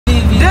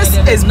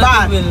is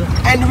bad,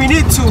 and we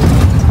need to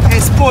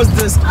expose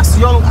this as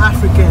young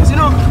Africans. You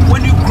know,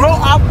 when you grow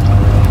up,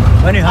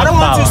 when you have I don't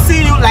power. want to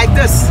see you like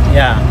this.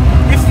 Yeah.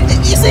 If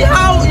you see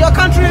how your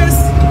country is,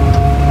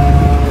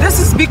 this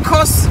is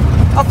because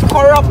of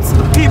corrupt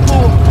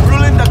people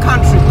ruling the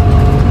country.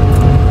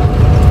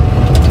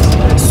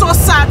 So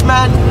sad,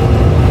 man.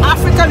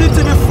 Africa needs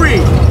to be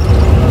free.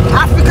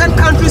 African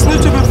countries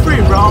need to be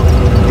free, bro.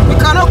 We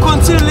cannot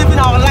continue living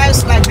our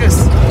lives like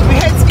this. We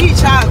hate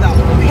each other.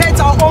 We hate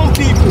our own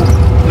people.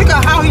 Look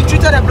at how he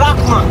treated a black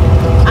man,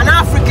 an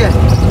African.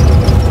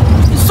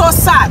 It's so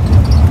sad.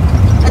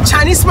 A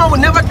Chinese man would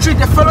never treat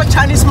a fellow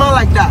Chinese man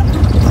like that.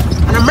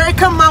 An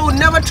American man would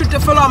never treat a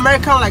fellow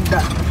American like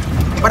that.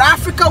 But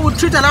Africa would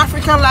treat an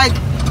African like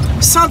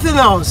something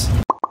else.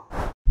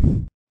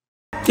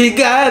 He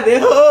got the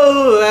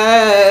whole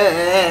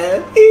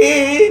world.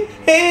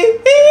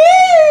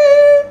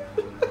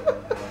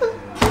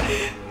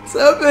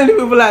 So many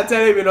people are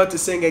telling me not to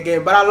sing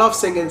again, but I love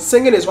singing.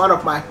 Singing is one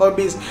of my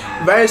hobbies.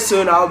 Very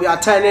soon I'll be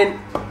attending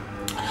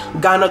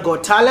Ghana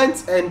Got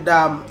Talent, and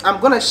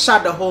I'm gonna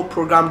shut the whole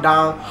program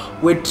down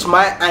with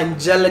my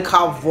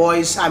angelical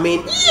voice. I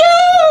mean,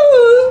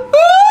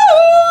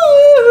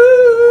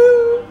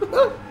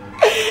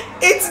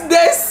 it's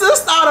day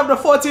 6 out of the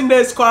 14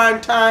 days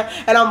quarantine,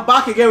 and I'm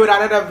back again with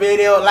another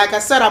video. Like I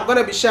said, I'm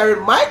gonna be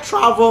sharing my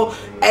travel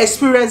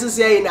experiences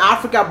here in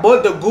Africa,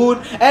 both the good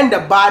and the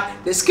bad,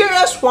 the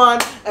scariest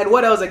one, and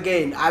what else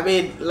again. I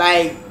mean,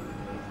 like,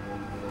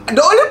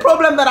 the only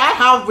problem that I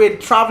have with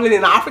traveling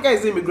in Africa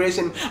is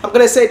immigration. I'm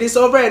gonna say this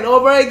over and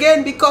over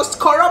again because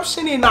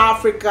corruption in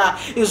Africa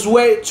is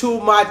way too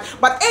much.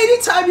 But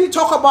anytime you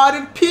talk about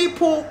it,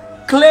 people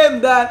claim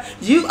that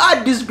you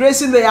are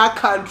disgracing their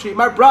country.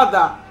 My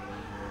brother,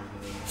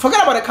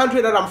 forget about the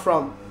country that I'm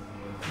from.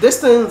 These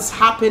things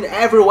happen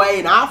everywhere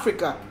in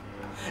Africa.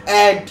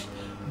 And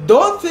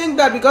don't think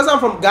that because I'm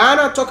from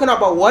Ghana, talking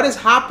about what is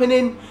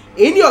happening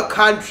in your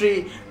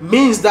country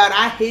means that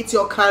I hate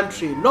your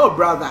country. No,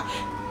 brother.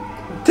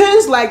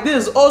 Things like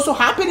this also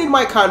happen in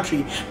my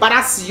country. But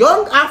as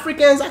young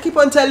Africans, I keep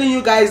on telling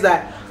you guys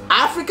that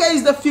Africa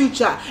is the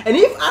future. And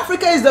if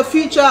Africa is the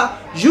future,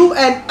 you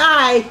and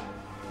I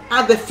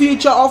are the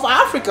future of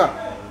Africa.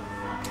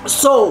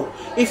 So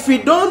if we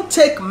don't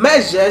take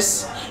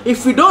measures,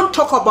 if we don't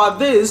talk about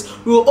this,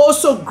 we will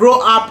also grow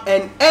up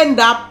and end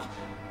up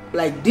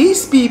like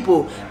these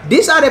people.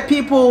 These are the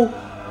people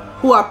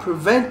who are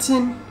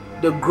preventing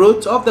the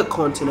growth of the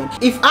continent.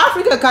 If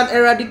Africa can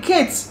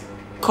eradicate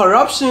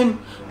corruption,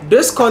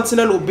 this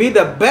continent will be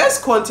the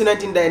best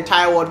continent in the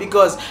entire world.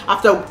 Because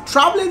after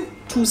traveling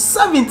to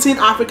 17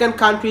 African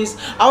countries,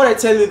 I want to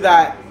tell you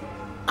that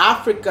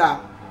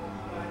Africa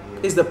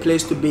is the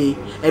place to be.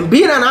 And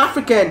being an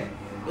African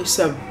is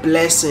a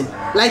blessing.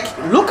 Like,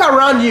 look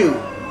around you.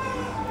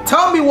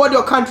 Tell me what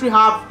your country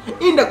have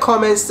in the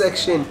comment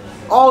section.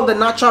 All the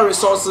natural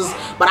resources,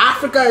 but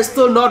Africa is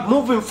still not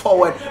moving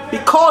forward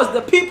because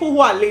the people who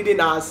are leading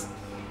us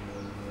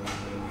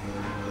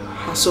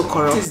are so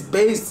corrupt. It is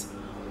based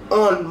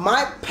on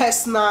my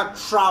personal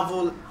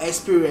travel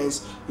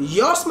experience.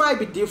 Yours might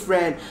be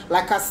different.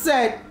 Like I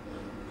said,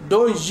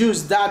 don't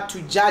use that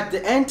to judge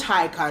the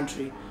entire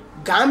country.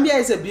 Gambia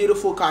is a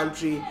beautiful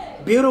country,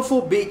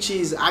 beautiful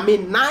beaches. I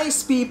mean,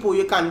 nice people.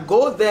 You can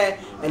go there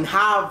and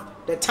have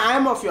the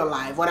time of your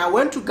life. When I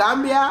went to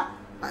Gambia,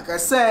 like I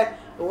said,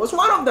 it was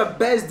one of the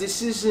best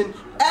decisions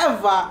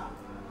ever,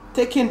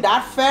 taking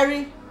that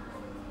ferry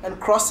and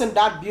crossing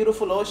that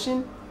beautiful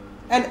ocean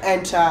and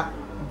enter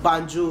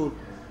Banjul,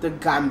 the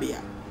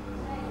Gambia.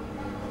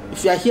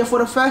 If you are here for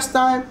the first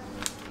time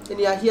and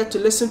you are here to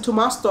listen to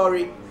my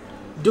story,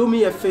 do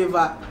me a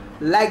favor,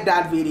 like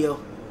that video,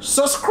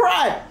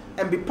 subscribe,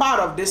 and be part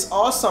of this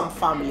awesome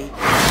family.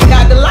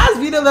 Yeah, the last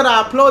video that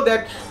I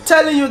uploaded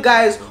telling you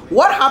guys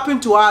what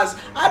happened to us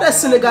at the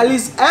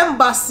Senegalese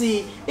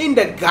embassy in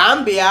the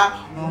Gambia.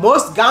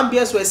 Most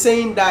Gambians were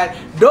saying that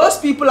those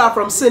people are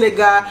from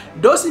Senegal,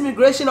 those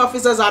immigration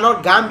officers are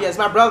not Gambians.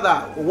 My brother,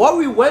 what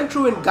we went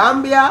through in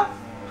Gambia,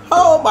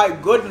 oh my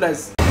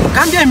goodness.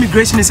 Gambia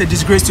immigration is a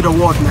disgrace to the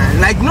world, man.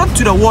 Like, not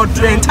to the world,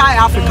 to the entire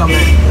Africa,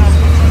 man.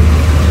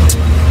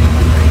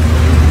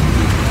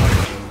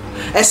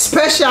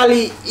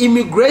 Especially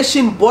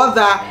immigration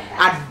border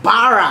at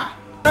Barra.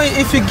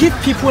 If you give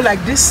people like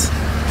this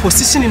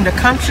position in the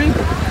country,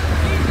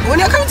 when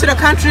you're coming to the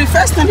country,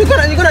 first thing you're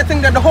gonna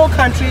think that the whole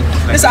country,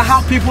 these are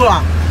how people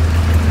are.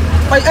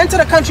 But you enter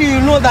the country, you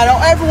know that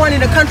everyone in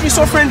the country is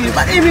so friendly,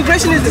 but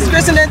immigration is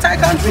disgracing the entire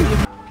country.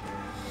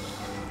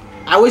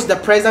 I wish the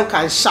president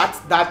can shut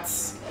that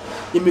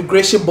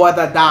immigration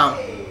border down.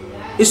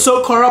 It's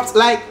so corrupt.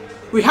 Like,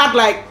 we had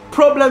like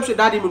problems with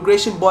that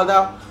immigration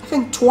border, I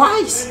think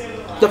twice.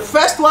 The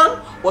first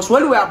one was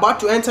when we were about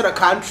to enter the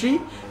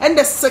country, and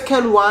the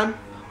second one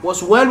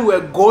was when we were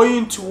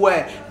going to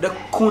where? The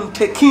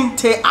Kunte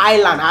Kinte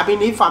Island. I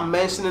mean, if I'm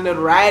mentioning it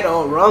right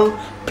or wrong,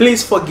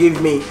 please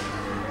forgive me.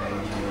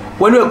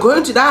 When we were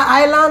going to that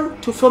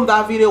island to film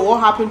that video,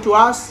 what happened to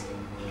us?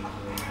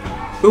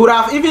 We would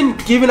have even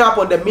given up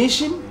on the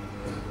mission,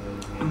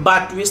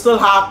 but we still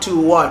have to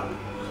what?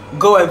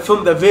 go and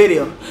film the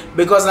video,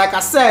 because like I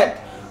said,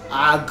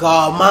 I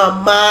got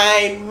my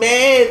mind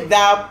made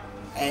up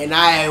and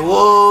I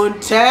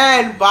won't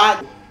turn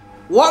back.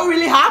 What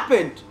really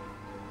happened?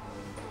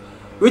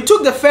 We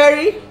took the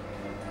ferry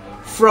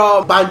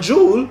from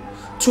Banjul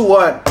to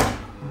what?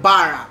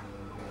 Barra.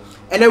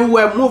 And then we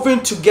were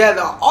moving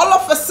together. All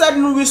of a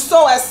sudden we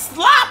saw a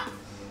slap.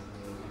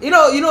 You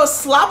know,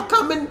 slap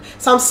coming.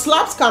 Some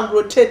slaps can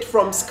rotate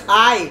from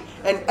sky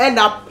and end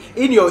up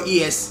in your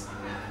ears.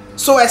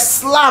 So a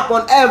slap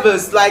on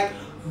Evers, like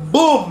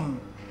boom.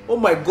 Oh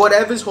my God,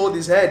 Evers hold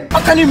his head.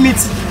 How can you meet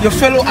your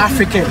fellow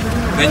African?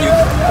 Then you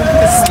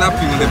slap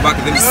him in the back,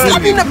 then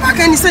slap him in the back,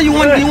 and he said you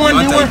want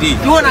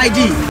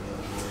ID.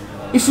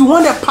 If you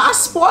want a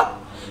passport,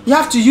 you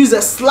have to use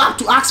a slap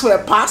to ask for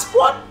a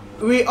passport.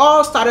 We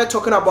all started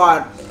talking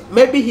about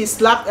maybe he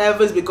slapped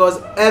Evers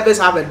because Evers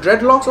have a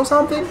dreadlocks or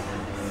something.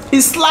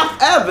 He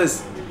slapped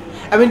Evers.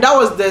 I mean, that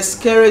was the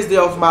scariest day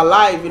of my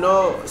life, you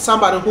know.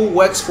 Somebody who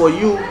works for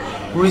you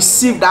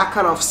received that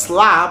kind of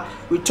slap.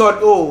 We thought,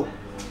 oh,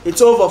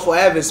 it's over for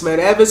Evers, man.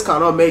 Evers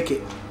cannot make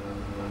it.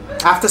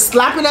 After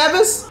slapping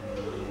Evers,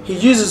 he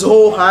used his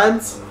whole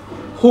hands,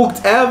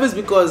 hooked Evers,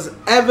 because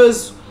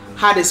Evers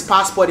had his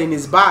passport in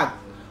his bag.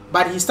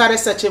 But he started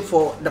searching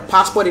for the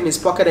passport in his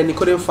pocket and he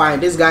couldn't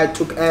find. This guy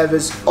took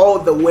Evers all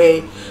the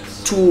way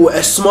to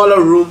a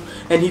smaller room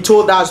and he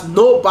told us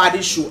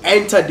nobody should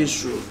enter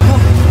this room.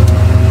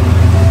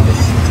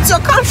 It's your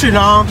country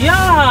now.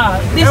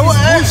 Yeah, this is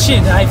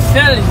bullshit. I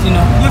felt it, you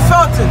know. You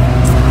felt it.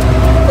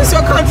 It's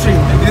your country.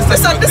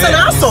 It's an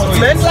assault,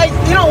 man. Like,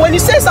 you know, when you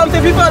say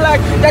something, people are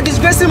like, you're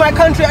disgracing my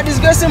country, you're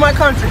disgracing my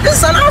country. This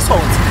is an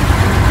assault.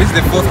 This is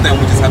the fourth time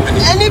which is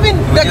happening. And even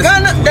the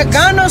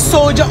Ghana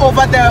soldier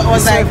over there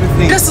was like,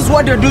 this is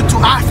what they do to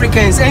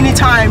Africans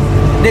anytime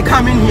they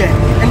come in here.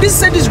 And this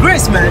is a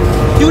disgrace, man.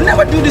 You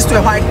never do this to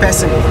a white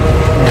person.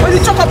 When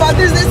you talk about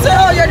this, they say,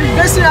 oh, you're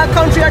disgracing our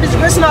country, you're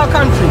disgracing our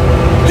country.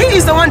 He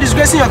is the one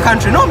disgracing your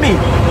country, not me.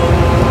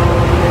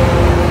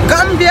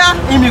 Gambia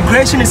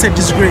immigration is a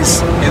disgrace.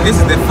 And this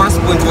is the first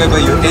point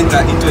whereby you enter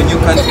into a new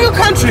country. A new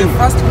country. The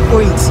first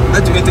point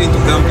that you enter into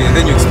Gambia, and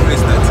then you express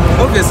that.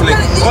 Obviously,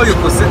 all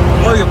your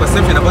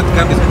perception about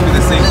Gambia is going to be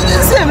the same. It's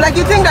the same. Like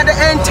you think that the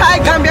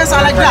entire Gambians are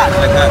like that.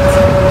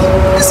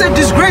 It's a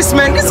disgrace,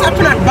 man. This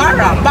happened at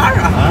Barra.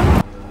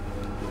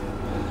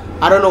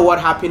 I don't know what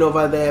happened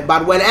over there,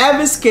 but when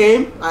Evers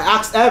came, I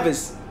asked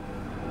Evers,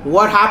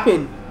 what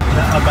happened?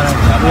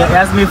 He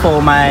asked me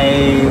for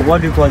my,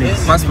 what do you call it?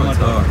 Passport.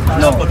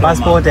 No,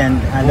 passport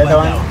and the other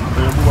one.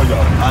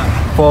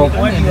 For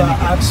What you are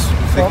asked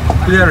for?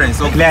 Clearance.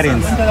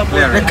 clearance.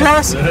 The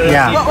clearance?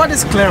 Yeah. What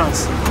is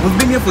clearance? We've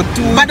been here for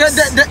 2 weeks. But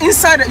the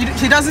inside,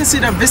 he doesn't see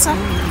the visa.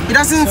 He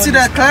doesn't see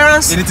the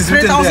clearance. And it is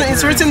written there.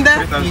 It's written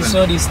there. He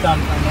saw the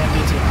stamp and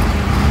everything.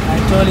 I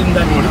told him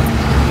that, you know,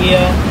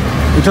 here.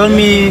 He told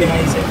me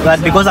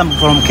that because I'm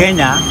from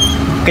Kenya,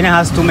 Kenya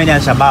has too many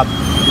Al-Shabaab.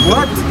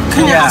 What?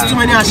 Kenya has too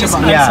many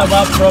Al-Shabaab. Yeah. It's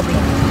about problem.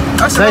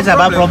 So it's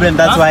about problem,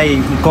 that's why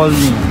he called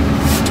me.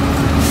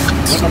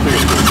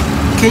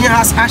 Kenya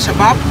has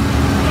Al-Shabaab.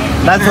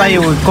 That's why he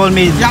would call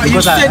me. Yeah,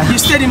 you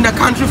stayed in the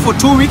country for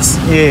 2 weeks.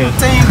 Yeah.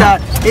 Saying that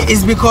it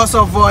is because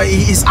of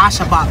his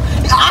Al-Shabaab.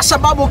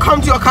 Al-Shabaab will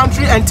come to your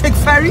country and take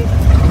ferry?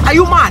 Are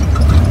you mad?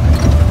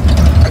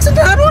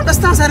 I don't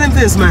understand certain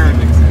things, man.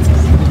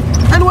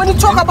 And when you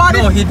talk about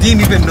it, he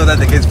didn't even know that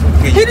the guy's from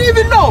Kenya. he didn't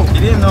even know. He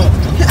didn't know.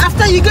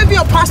 After you give me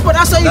your passport,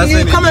 that's why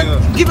you come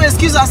and give an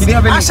excuse as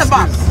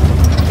Al-Shabaab.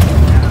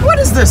 What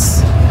is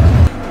this?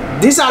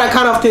 These are the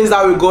kind of things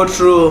that we go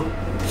through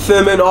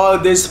filming all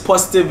these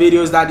positive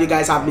videos that you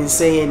guys have been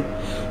saying.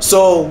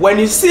 So when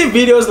you see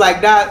videos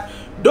like that,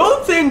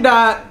 don't think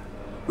that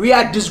we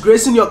are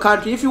disgracing your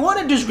country. If you want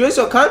to disgrace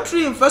your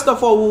country, first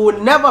of all, we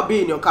would never be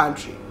in your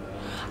country.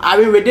 I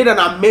mean, we did an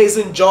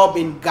amazing job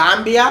in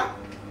Gambia.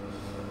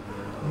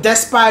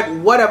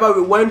 Despite whatever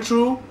we went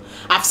through,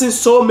 I've seen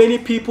so many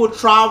people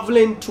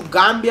traveling to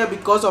Gambia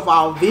because of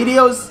our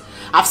videos.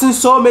 I've seen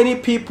so many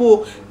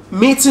people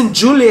meeting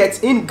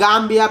Juliet in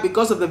Gambia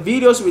because of the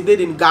videos we did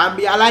in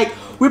Gambia. Like,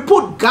 we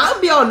put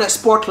Gambia on the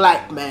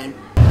spotlight, man.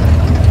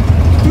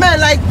 Man,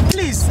 like,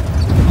 please,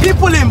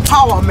 people in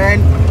power, man.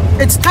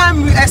 It's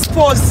time we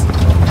expose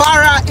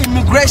Barra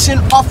immigration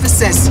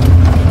officers.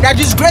 They're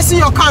disgracing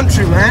your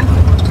country, man.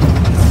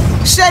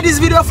 Share this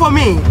video for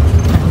me.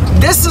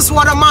 This is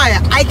aiyawodemaya.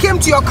 I came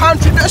to your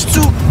country just to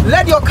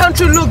let your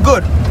country look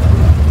good.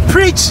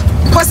 Preach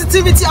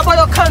positivity about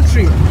your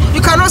country.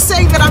 You cannot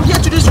say that I'm here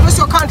to disgrace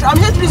your country. I'm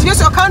here to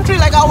disgrace your country.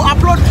 Like, I will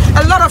upload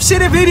a lot of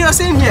shitty videos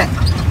in here.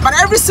 But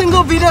every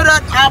single video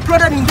that I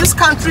uploaded in this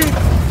country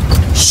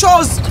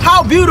shows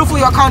how beautiful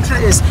your country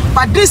is.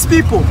 But these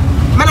people,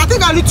 man, I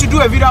think I need to do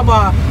a video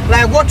about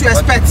like what to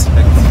expect.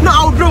 No,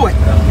 I'll do it.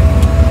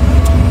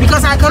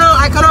 Because I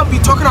cannot be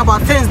talking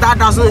about things that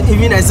doesn't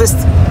even exist.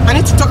 I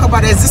need to talk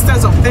about the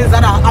existence of things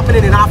that are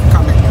happening in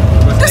Africa,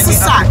 man. This is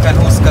sad. African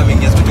who's coming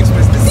here to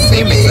express the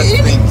same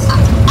exact things.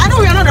 I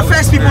know we are not the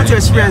first people to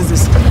experience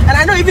this. And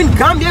I know even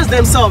Gambians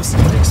themselves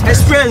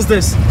experience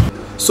this.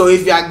 So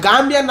if you are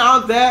Gambian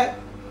out there,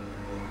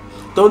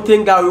 Don't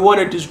think that we want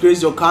to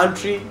disgrace your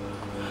country.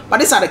 But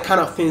these are the kind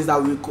of things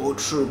that we go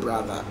through,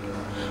 brother.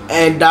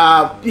 And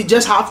you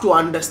just have to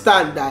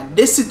understand that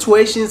these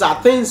situations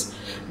are things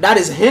that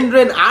is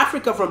hindering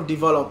Africa from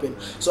developing.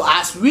 So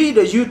as we,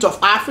 the youth of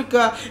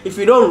Africa, if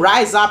we don't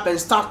rise up and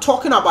start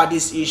talking about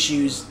these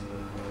issues,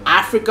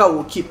 Africa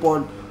will keep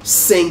on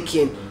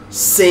sinking,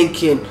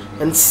 sinking,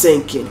 and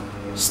sinking.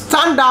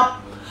 Stand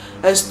up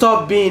and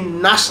stop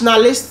being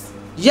nationalist.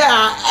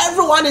 Yeah,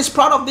 everyone is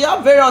proud of their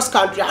various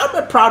country. I'm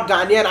a proud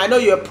Ghanaian. I know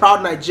you're a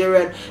proud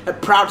Nigerian, a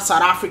proud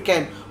South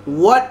African,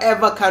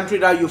 whatever country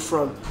that you're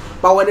from.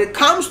 But when it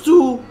comes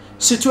to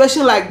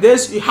situation like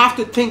this, you have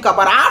to think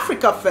about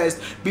Africa first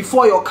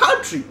before your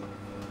country.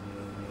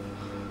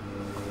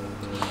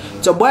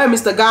 So boy,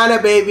 Mr.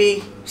 Ghana,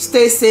 baby,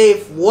 stay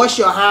safe, wash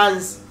your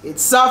hands,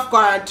 it's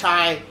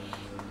self-quarantine,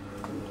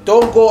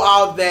 don't go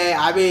out there.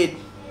 I mean,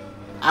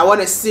 I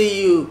want to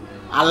see you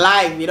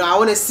alive, you know, I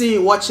want to see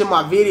you watching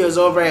my videos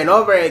over and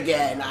over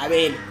again. I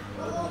mean,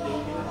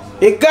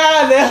 he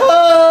got the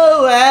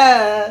whole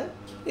world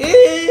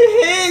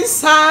in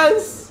his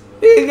hands,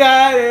 he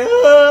got it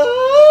all.